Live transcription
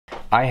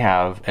I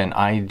have an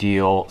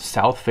ideal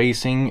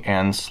south-facing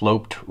and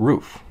sloped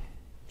roof.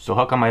 So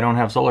how come I don't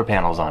have solar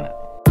panels on it?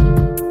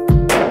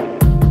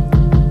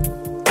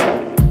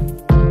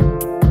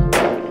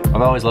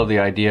 I've always loved the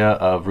idea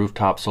of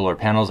rooftop solar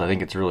panels. I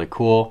think it's really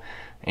cool,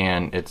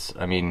 and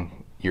I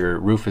mean, your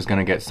roof is going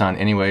to get sun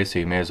anyway, so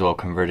you may as well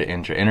convert it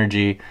into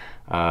energy.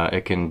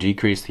 It can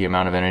decrease the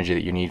amount of energy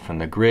that you need from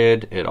the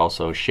grid. It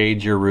also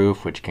shades your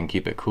roof, which can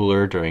keep it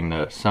cooler during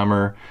the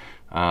summer.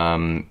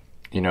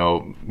 You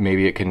know,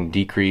 maybe it can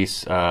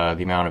decrease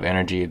the amount of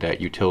energy that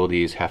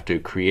utilities have to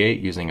create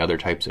using other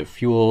types of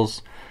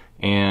fuels.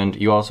 And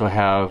you also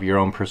have your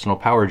own personal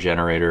power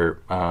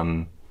generator,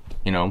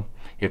 you know,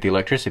 if the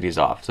electricity is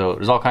off. So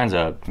there's all kinds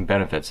of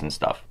benefits and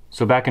stuff.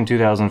 So back in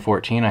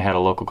 2014, I had a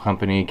local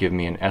company give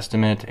me an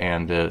estimate,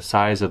 and the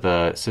size of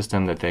the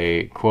system that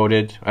they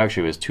quoted,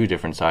 actually it was two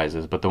different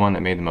sizes, but the one that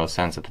made the most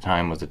sense at the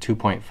time was a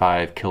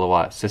 2.5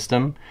 kilowatt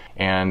system.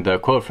 And the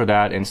quote for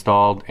that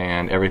installed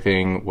and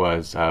everything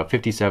was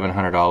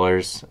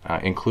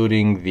 $5,700,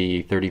 including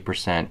the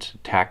 30%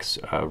 tax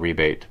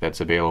rebate that's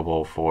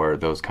available for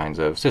those kinds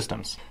of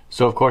systems.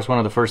 So of course, one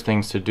of the first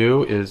things to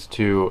do is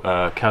to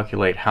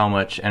calculate how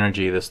much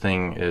energy this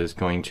thing is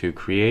going to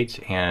create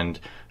and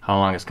how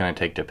long it's going to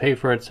take to pay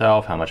for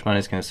itself, how much money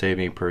it's going to save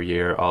me per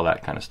year, all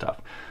that kind of stuff.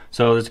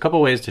 So there's a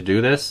couple ways to do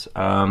this.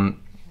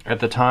 At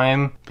the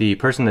time, the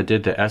person that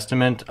did the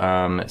estimate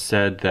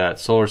said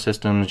that solar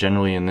systems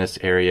generally in this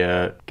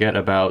area get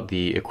about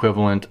the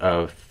equivalent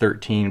of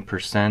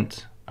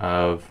 13%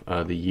 of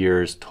the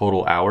year's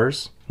total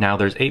hours. Now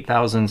there's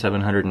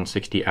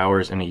 8,760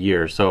 hours in a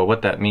year, so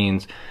what that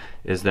means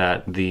is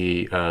that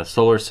the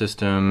solar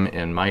system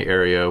in my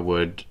area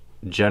would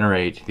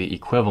generate the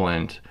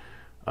equivalent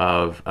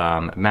of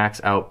max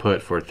output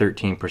for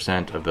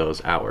 13% of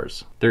those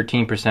hours.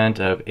 13%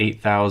 of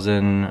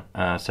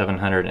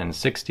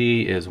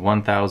 8,760 is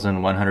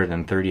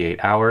 1,138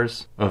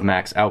 hours of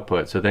max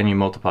output. So then you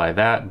multiply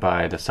that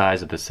by the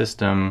size of the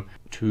system,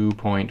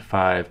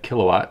 2.5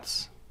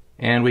 kilowatts,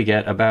 and we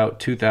get about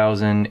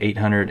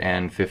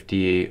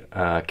 2,850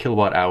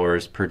 kilowatt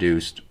hours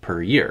produced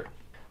per year.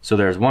 So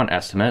there's one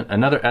estimate.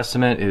 Another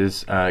estimate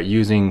is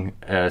using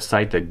a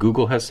site that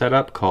Google has set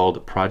up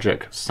called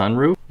Project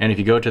Sunroof. And if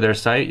you go to their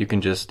site, you can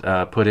just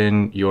put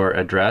in your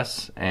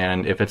address,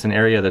 and if it's an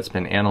area that's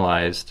been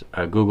analyzed,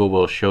 Google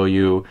will show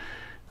you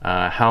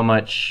how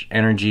much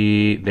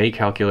energy they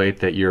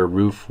calculate that your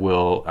roof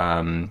will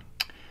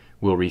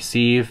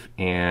receive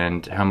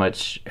and how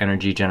much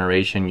energy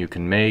generation you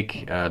can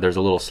make. There's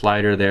a little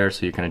slider there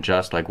so you can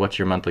adjust like what's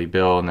your monthly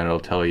bill, and then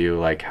it'll tell you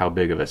like how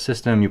big of a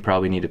system you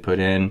probably need to put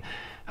in,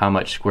 how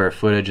much square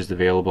footage is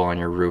available on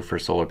your roof for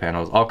solar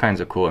panels, all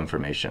kinds of cool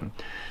information.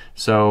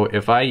 So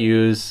if I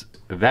use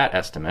that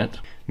estimate,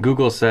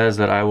 Google says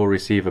that I will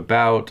receive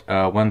about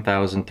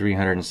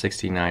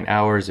 1,369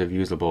 hours of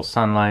usable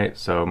sunlight,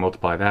 so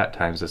multiply that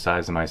times the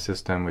size of my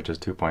system, which is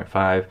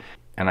 2.5,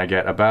 and I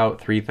get about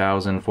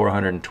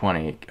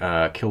 3,420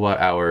 kilowatt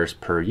hours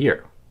per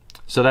year.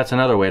 So that's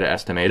another way to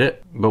estimate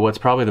it, but what's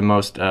probably the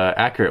most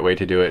accurate way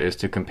to do it is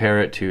to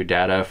compare it to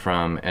data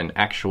from an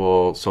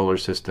actual solar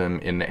system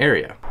in the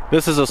area.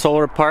 This is a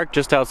solar park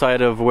just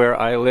outside of where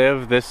I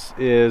live. This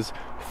is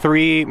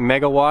 3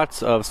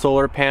 megawatts of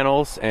solar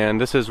panels, and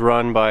this is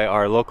run by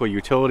our local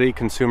utility,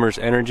 Consumers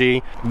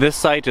Energy. This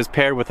site is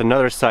paired with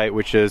another site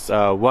which is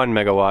 1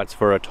 megawatts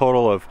for a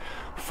total of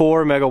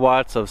 4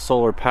 megawatts of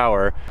solar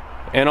power.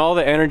 And all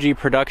the energy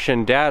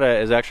production data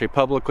is actually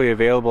publicly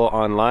available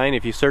online.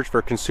 If you search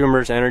for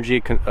Consumers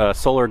Energy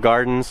Solar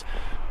Gardens,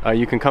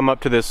 you can come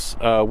up to this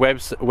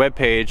web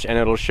page, and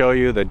it'll show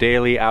you the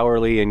daily,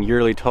 hourly, and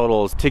yearly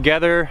totals.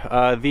 Together,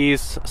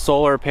 these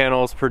solar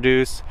panels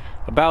produce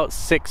about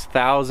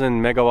 6,000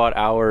 megawatt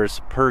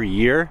hours per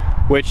year,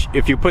 which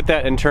if you put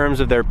that in terms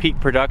of their peak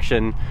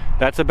production,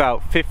 that's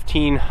about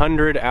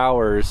 1,500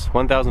 hours,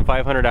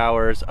 1,500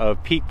 hours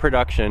of peak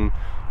production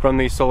from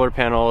these solar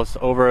panels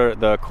over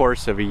the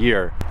course of a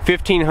year.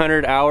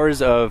 1,500 hours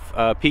of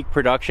peak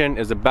production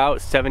is about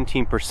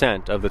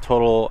 17% of the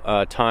total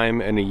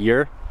time in a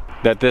year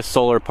that this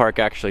solar park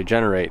actually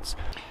generates.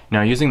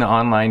 Now, using the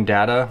online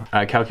data,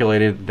 I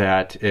calculated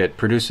that it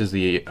produces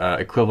the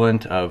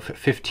equivalent of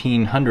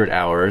 1,500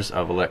 hours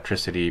of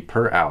electricity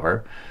per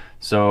hour.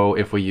 So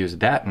if we use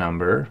that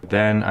number,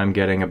 then I'm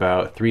getting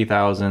about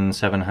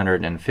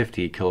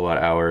 3,750 kilowatt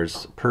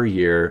hours per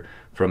year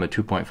from a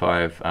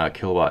 2.5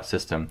 kilowatt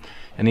system.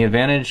 And the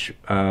advantage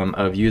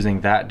of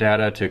using that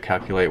data to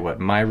calculate what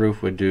my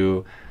roof would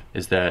do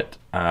is that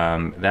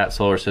that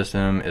solar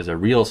system is a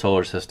real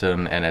solar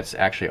system, and it's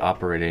actually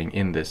operating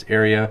in this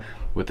area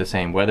with the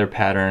same weather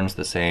patterns,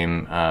 the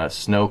same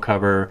snow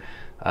cover,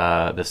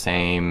 the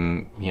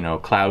same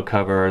cloud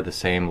cover, the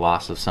same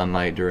loss of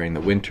sunlight during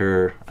the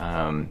winter,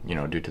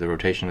 due to the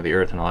rotation of the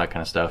earth and all that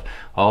kind of stuff.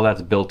 All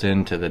that's built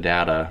into the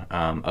data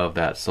of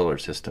that solar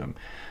system.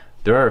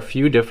 There are a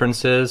few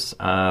differences.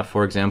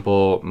 For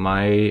example,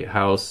 my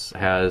house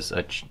has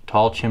a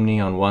tall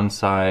chimney on one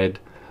side,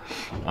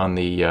 on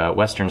the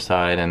western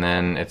side, and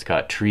then it's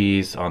got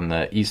trees on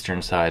the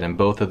eastern side, and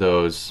both of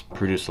those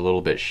produce a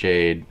little bit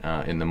shade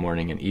in the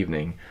morning and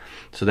evening.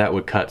 So that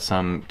would cut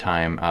some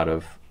time out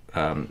of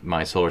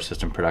my solar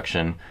system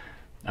production.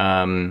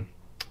 And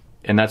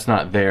that's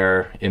not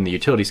there in the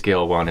utility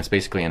scale one. It's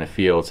basically in a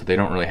field, so they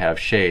don't really have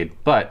shade.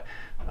 But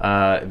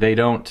they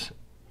don't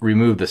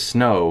remove the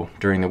snow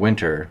during the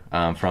winter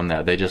from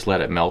that. They just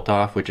let it melt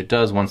off, which it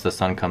does once the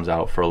sun comes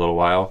out for a little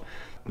while.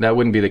 That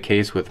wouldn't be the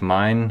case with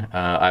mine.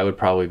 I would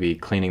probably be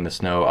cleaning the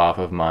snow off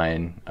of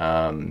mine,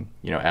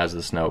 as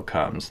the snow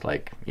comes,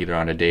 like either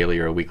on a daily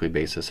or a weekly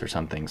basis or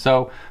something.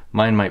 So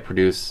mine might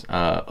produce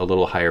a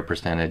little higher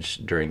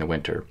percentage during the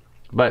winter.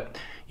 But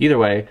either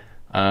way,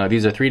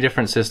 these are 3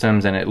 different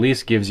systems, and at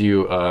least gives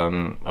you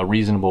a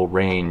reasonable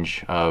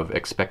range of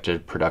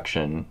expected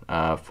production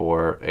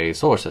for a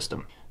solar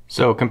system.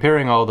 So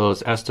comparing all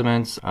those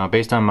estimates,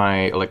 based on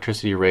my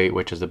electricity rate,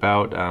 which is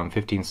about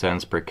 15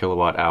 cents per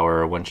kilowatt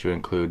hour once you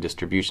include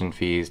distribution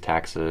fees,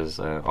 taxes,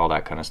 all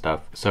that kind of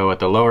stuff. So at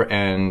the lower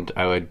end,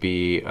 I would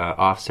be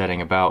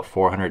offsetting about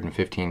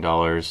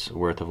 $415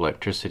 worth of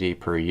electricity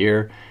per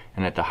year.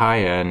 And at the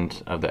high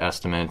end of the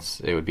estimates,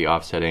 it would be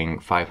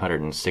offsetting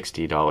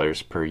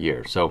 $560 per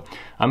year. So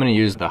I'm going to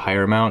use the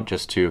higher amount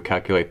just to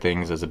calculate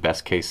things as a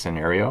best case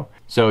scenario.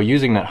 So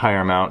using that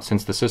higher amount,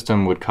 since the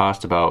system would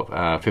cost about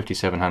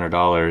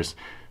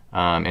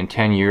 $5,700, in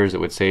 10 years it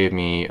would save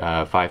me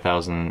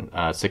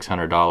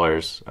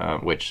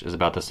 $5,600, which is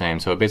about the same.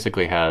 So it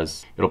basically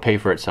it'll pay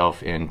for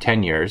itself in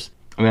 10 years.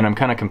 And then I'm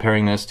kind of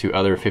comparing this to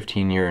other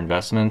 15-year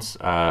investments.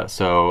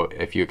 So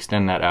if you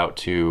extend that out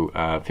to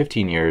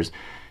 15 years,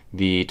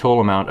 the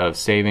total amount of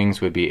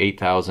savings would be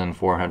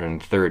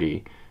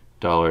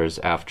 $8,430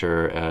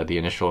 after the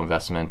initial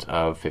investment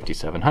of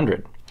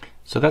 $5,700.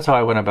 So that's how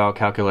I went about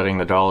calculating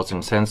the dollars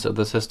and cents of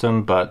the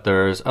system, but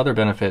there's other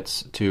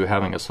benefits to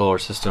having a solar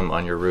system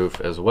on your roof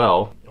as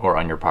well, or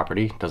on your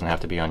property. It doesn't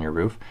have to be on your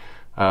roof.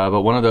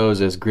 But one of those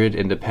is grid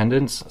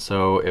independence.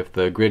 So if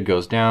the grid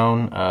goes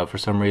down for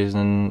some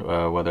reason,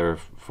 whether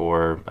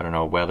for, I don't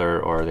know,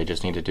 weather, or they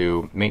just need to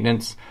do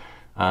maintenance,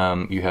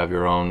 you have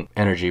your own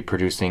energy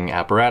producing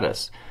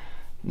apparatus.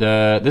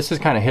 This is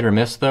kind of hit or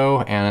miss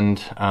though, and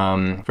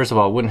first of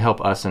all, it wouldn't help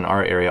us in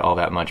our area all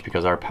that much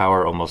because our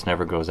power almost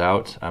never goes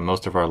out.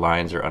 Most of our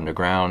lines are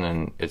underground,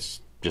 and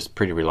it's just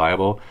pretty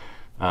reliable.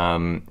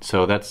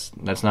 So that's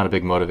not a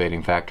big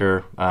motivating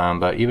factor.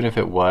 But even if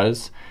it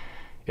was,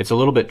 it's a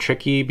little bit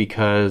tricky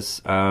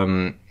because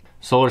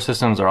solar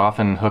systems are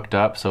often hooked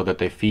up so that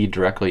they feed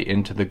directly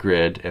into the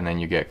grid, and then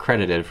you get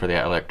credited for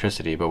that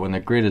electricity. But when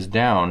the grid is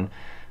down,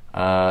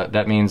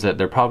 that means that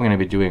they're probably going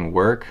to be doing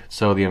work.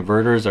 So the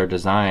inverters are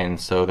designed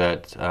so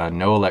that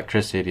no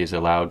electricity is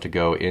allowed to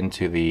go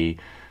into the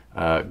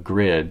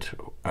grid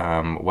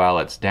while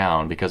it's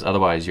down, because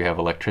otherwise you have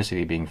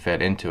electricity being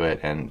fed into it,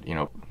 and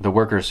the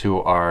workers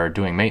who are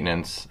doing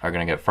maintenance are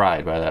going to get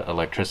fried by that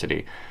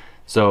electricity.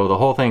 So the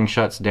whole thing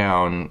shuts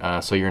down,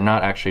 so you're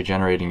not actually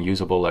generating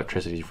usable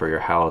electricity for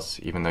your house,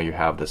 even though you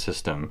have the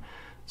system.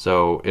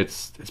 So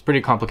it's pretty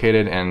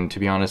complicated, and to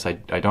be honest,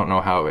 I don't know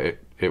how it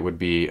would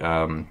be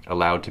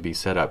allowed to be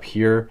set up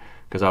here,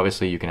 because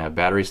obviously you can have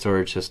battery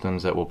storage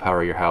systems that will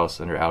power your house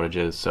under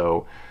outages.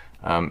 So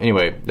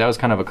anyway, that was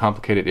kind of a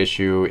complicated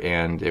issue,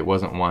 and it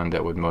wasn't one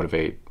that would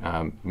motivate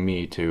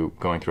me to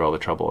going through all the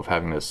trouble of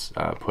having this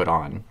put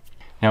on.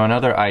 Now,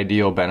 another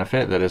ideal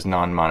benefit that is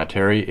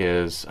non-monetary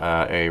is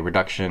a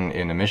reduction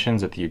in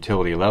emissions at the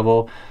utility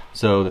level.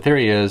 So the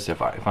theory is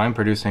if I'm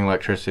producing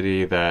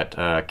electricity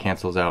that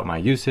cancels out my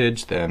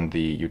usage, then the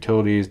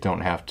utilities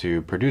don't have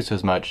to produce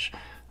as much,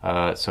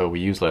 so we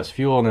use less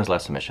fuel and there's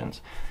less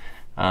emissions.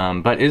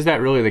 But is that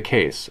really the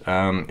case?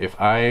 If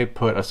I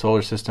put a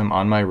solar system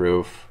on my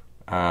roof,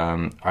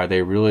 are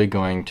they really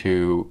going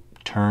to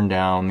turn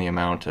down the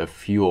amount of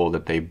fuel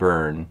that they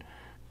burn?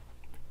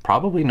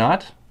 Probably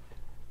not.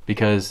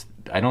 Because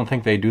I don't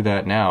think they do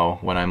that now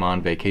when I'm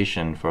on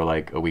vacation for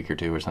like a week or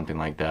two or something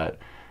like that.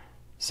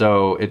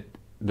 So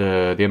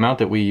the amount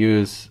that we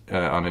use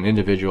on an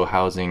individual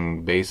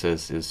housing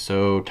basis is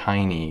so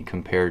tiny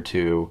compared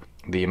to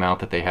the amount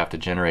that they have to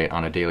generate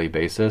on a daily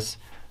basis.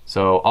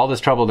 So all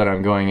this trouble that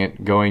I'm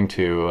going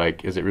to,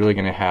 like, is it really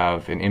going to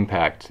have an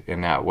impact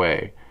in that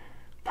way?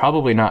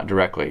 Probably not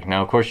directly.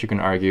 Now, of course, you can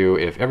argue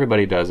if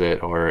everybody does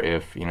it, or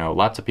if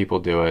lots of people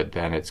do it,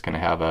 then it's going to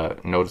have a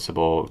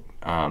noticeable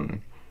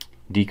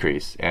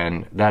decrease,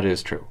 and that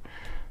is true.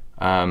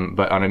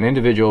 But on an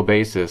individual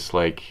basis,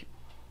 like,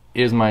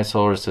 is my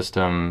solar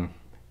system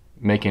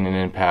making an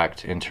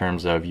impact in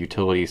terms of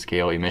utility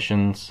scale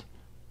emissions?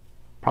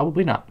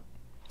 Probably not.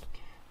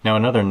 Now,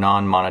 another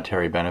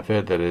non-monetary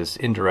benefit that is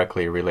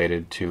indirectly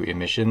related to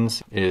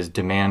emissions is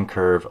demand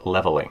curve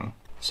leveling.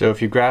 So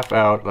if you graph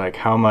out like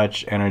how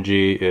much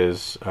energy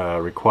is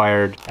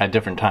required at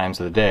different times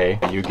of the day,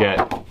 you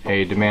get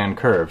a demand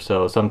curve.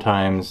 So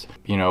sometimes,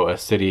 a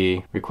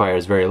city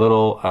requires very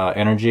little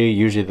energy.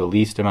 Usually the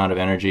least amount of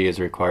energy is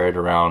required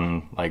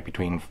around like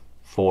between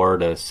 4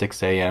 to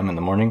 6 a.m. in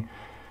the morning.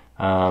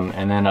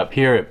 And then up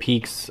here it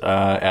peaks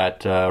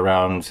at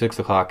around 6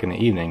 o'clock in the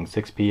evening,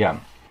 6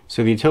 p.m.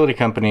 So the utility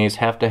companies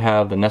have to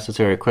have the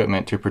necessary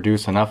equipment to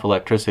produce enough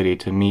electricity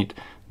to meet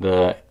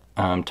the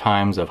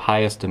times of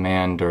highest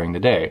demand during the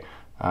day,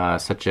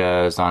 such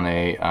as on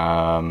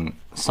a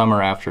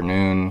summer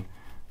afternoon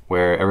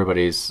where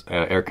everybody's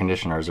air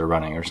conditioners are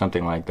running or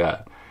something like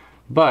that.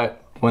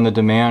 But when the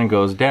demand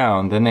goes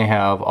down, then they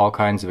have all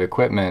kinds of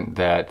equipment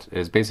that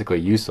is basically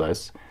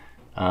useless.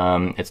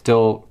 It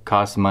still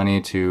costs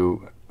money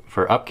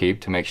for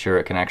upkeep to make sure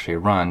it can actually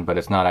run, but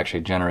it's not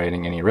actually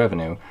generating any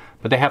revenue.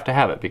 But they have to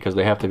have it because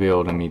they have to be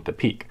able to meet the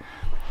peak.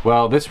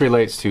 Well, this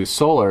relates to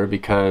solar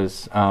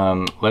because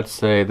let's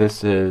say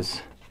this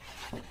is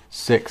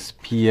 6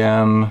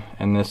 p.m.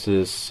 and this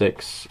is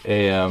 6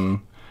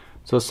 a.m.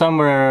 So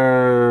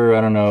somewhere,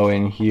 I don't know,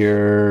 in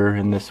here,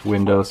 in this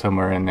window,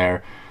 somewhere in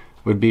there,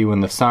 would be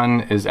when the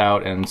sun is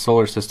out and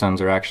solar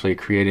systems are actually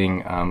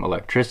creating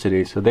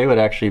electricity. So they would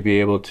actually be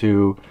able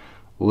to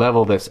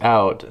level this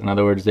out. In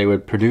other words, they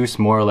would produce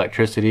more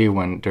electricity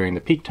during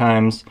the peak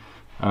times,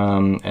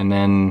 and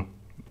then,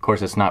 of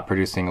course, it's not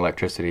producing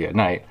electricity at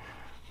night.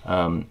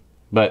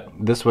 But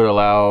this would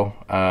allow,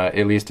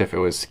 at least if it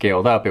was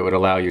scaled up, it would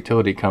allow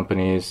utility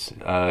companies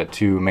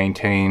to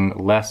maintain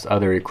less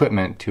other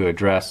equipment to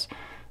address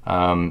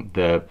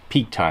the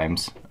peak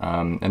times,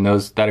 and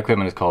that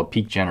equipment is called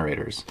peak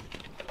generators.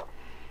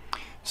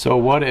 So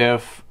what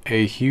if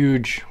a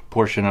huge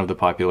portion of the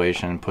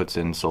population puts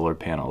in solar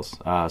panels?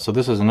 So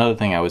this is another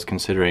thing I was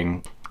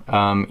considering.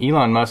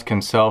 Elon Musk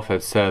himself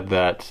had said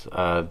that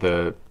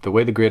the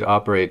way the grid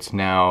operates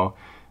now,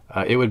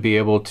 it would be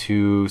able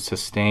to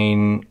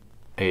sustain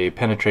a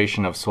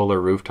penetration of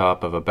solar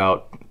rooftop of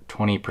about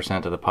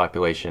 20% of the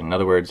population. In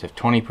other words, if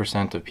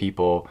 20% of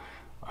people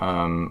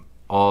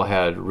all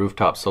had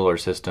rooftop solar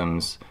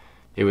systems,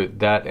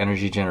 that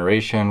energy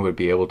generation would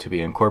be able to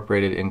be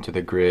incorporated into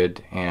the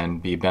grid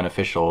and be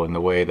beneficial in the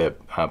way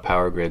that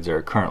power grids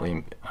are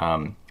currently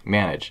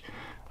managed.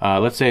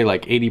 Let's say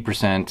like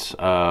 80%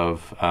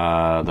 of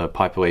the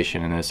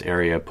population in this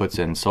area puts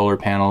in solar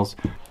panels.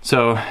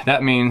 So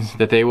that means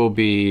that they will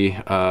be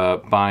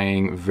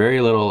buying very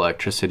little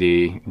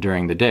electricity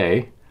during the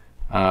day,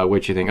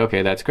 which you think,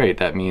 okay, that's great.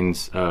 That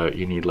means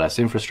you need less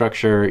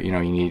infrastructure,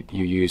 you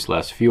use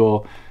less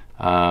fuel,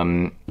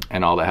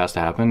 and all that has to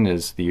happen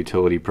is the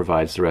utility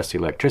provides the rest of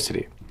the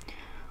electricity.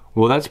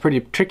 Well, that's pretty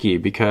tricky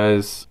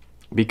because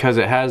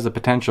it has the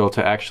potential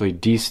to actually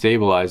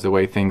destabilize the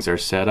way things are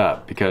set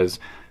up, because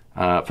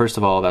first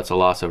of all, that's a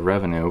loss of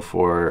revenue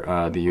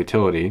for the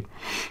utility.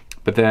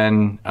 But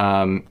then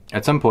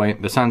at some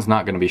point, the sun's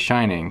not going to be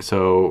shining,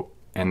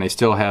 and they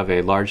still have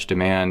a large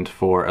demand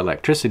for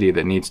electricity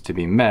that needs to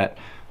be met.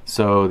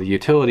 So the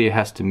utility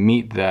has to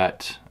meet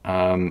that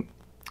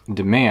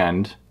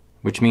demand,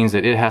 which means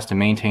that it has to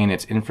maintain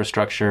its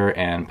infrastructure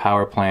and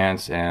power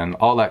plants and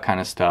all that kind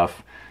of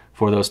stuff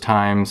for those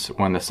times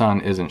when the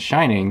sun isn't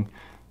shining,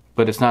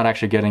 but it's not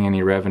actually getting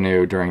any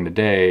revenue during the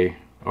day,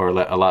 or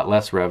a lot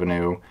less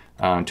revenue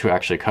to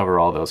actually cover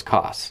all those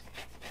costs.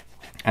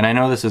 And I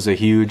know this is a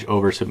huge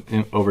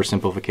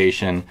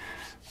oversimplification.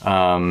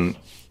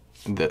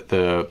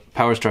 The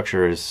power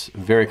structure is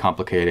very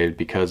complicated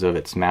because of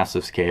its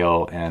massive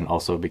scale and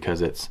also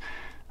because it's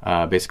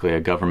basically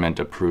a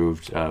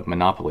government-approved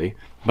monopoly.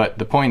 But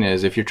the point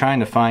is, if you're trying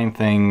to find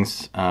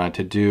things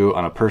to do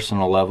on a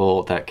personal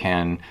level that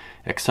can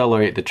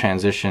accelerate the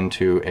transition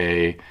to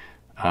a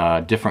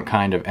different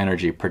kind of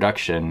energy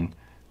production,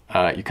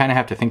 you kind of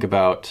have to think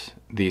about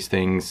these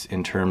things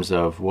in terms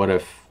of what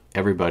if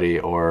everybody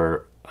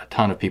or a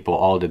ton of people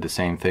all did the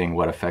same thing,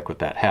 what effect would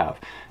that have?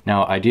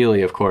 Now,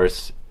 ideally, of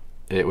course,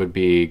 it would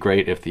be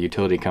great if the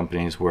utility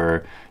companies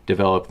were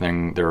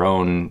developing their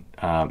own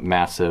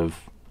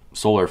massive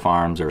solar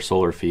farms or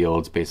solar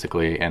fields,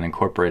 basically, and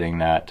incorporating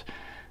that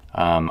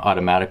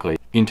automatically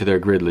into their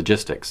grid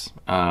logistics.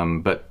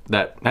 But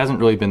that hasn't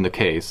really been the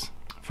case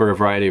for a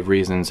variety of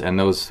reasons, and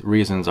those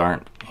reasons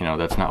aren't,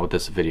 that's not what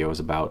this video is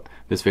about.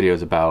 This video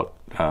is about,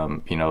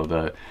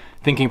 the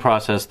thinking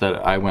process that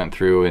I went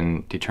through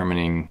in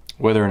determining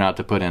whether or not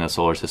to put in a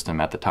solar system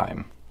at the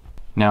time.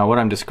 Now, what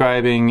I'm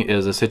describing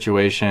is a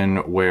situation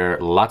where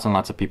lots and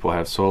lots of people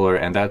have solar,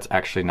 and that's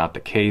actually not the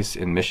case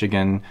in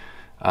Michigan,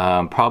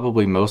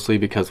 probably mostly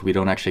because we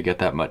don't actually get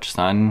that much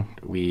sun.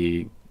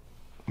 We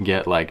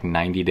get like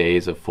 90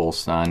 days of full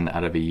sun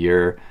out of a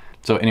year.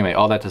 So anyway,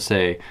 all that to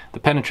say, the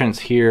penetrance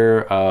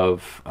here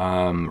of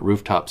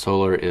rooftop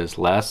solar is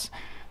less,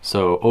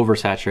 so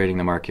oversaturating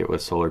the market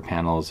with solar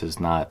panels is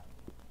not,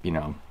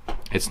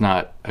 it's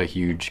not a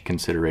huge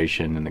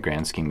consideration in the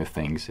grand scheme of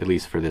things, at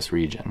least for this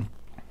region.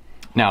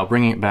 Now,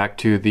 bringing it back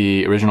to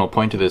the original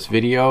point of this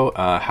video,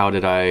 how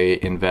did I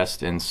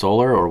invest in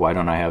solar, or why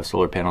don't I have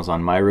solar panels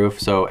on my roof?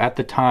 So at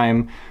the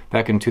time,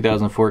 back in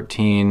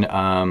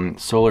 2014,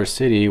 Solar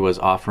City was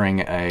offering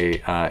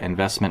a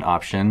investment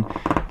option.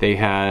 They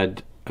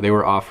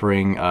were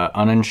offering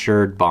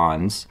uninsured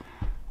bonds,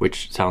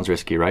 which sounds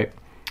risky, right?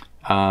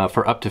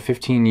 For up to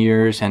 15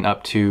 years and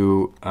up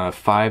to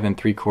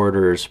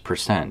 5.75%,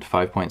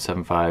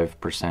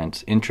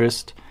 5.75%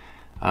 interest.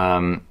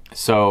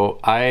 So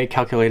I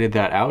calculated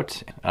that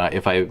out.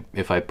 If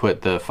I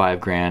put the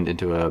 $5,000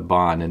 into a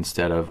bond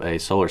instead of a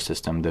solar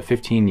system, the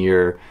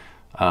 15-year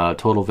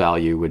total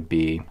value would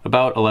be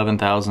about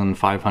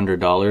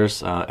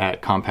 $11,500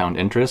 at compound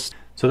interest.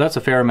 So that's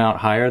a fair amount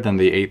higher than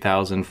the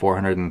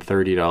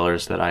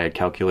 $8,430 that I had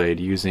calculated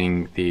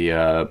using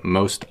the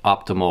most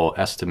optimal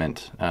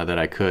estimate that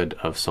I could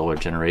of solar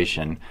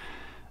generation.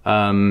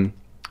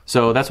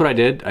 So that's what I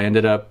did. I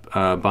ended up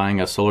buying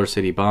a Solar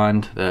City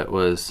bond that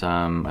was,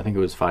 I think it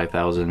was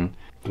 $5,000.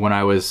 When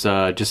I was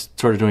just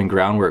sort of doing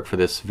groundwork for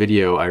this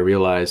video, I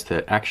realized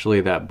that actually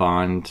that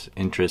bond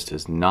interest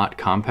is not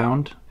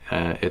compound.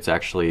 It's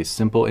actually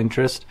simple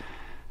interest.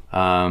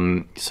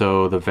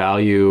 So the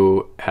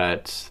value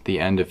at the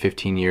end of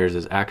 15 years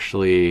is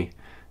actually,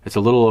 it's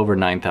a little over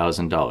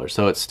 $9,000.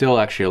 So it's still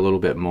actually a little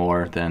bit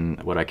more than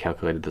what I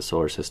calculated the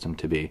solar system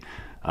to be,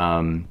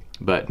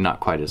 but not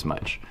quite as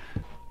much.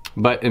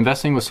 But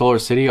investing with Solar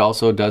City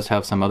also does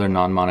have some other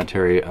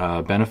non-monetary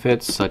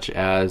benefits, such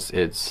as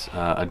it's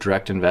a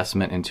direct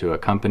investment into a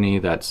company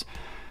that's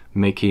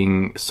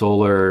making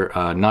solar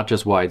not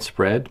just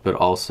widespread, but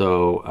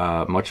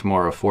also much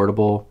more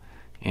affordable,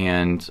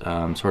 and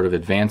sort of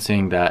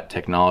advancing that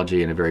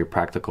technology in a very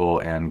practical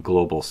and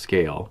global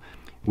scale,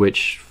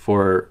 which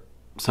for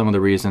some of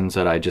the reasons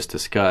that I just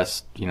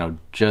discussed, you know,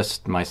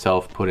 just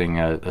myself putting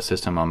a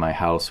system on my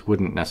house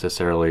wouldn't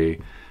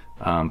necessarily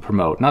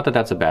promote. Not that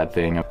that's a bad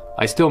thing.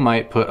 I still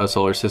might put a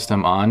solar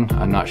system on,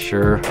 I'm not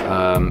sure.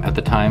 At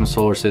the time,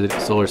 Solar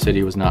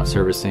City was not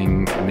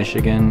servicing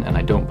Michigan, and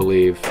I don't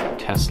believe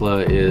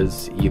Tesla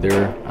is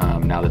either,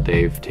 now that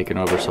they've taken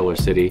over Solar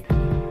City.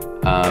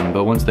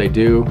 But once they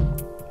do,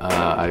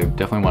 I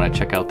definitely want to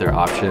check out their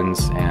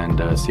options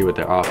and see what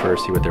they offer,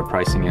 see what their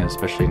pricing is,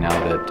 especially now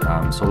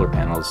that solar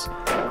panels,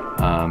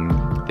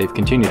 they've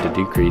continued to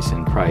decrease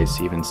in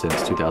price even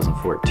since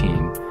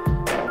 2014.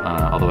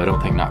 Although I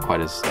don't think not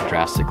quite as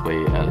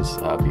drastically as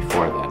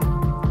before then.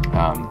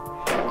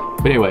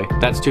 But anyway,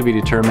 that's to be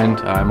determined.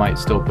 I might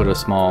still put a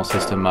small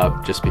system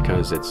up just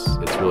because it's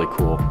really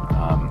cool.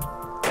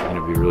 And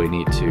it'd be really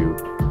neat to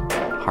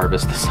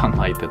harvest the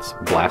sunlight that's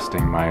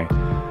blasting my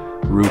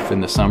roof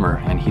in the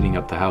summer and heating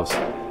up the house.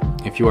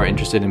 If you are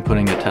interested in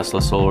putting a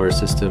Tesla solar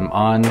system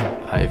on,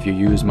 if you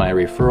use my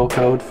referral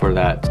code for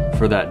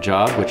that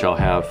job, which I'll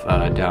have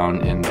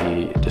down in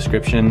the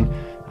description,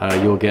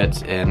 you'll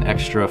get an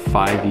extra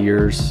 5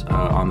 years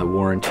on the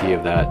warranty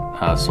of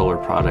that solar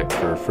product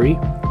for free.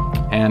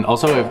 And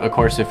also, of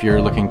course, if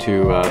you're looking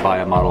to buy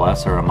a Model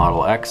S or a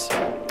Model X,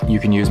 you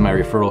can use my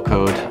referral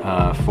code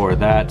for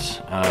that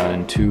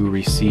and to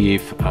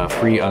receive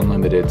free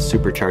unlimited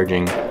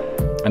supercharging.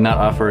 And that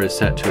offer is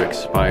set to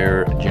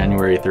expire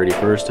January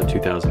 31st of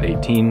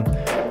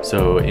 2018.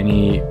 So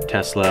any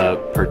Tesla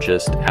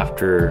purchased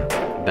after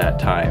that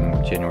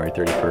time, January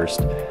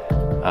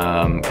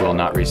 31st, will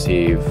not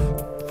receive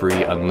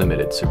free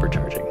unlimited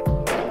supercharging.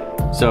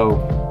 So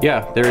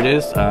yeah, there it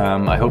is.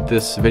 I hope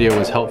this video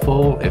was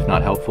helpful. If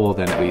not helpful,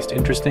 then at least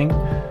interesting.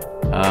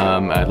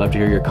 I'd love to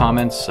hear your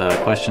comments,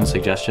 questions,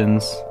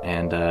 suggestions,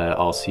 and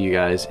I'll see you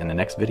guys in the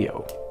next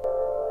video.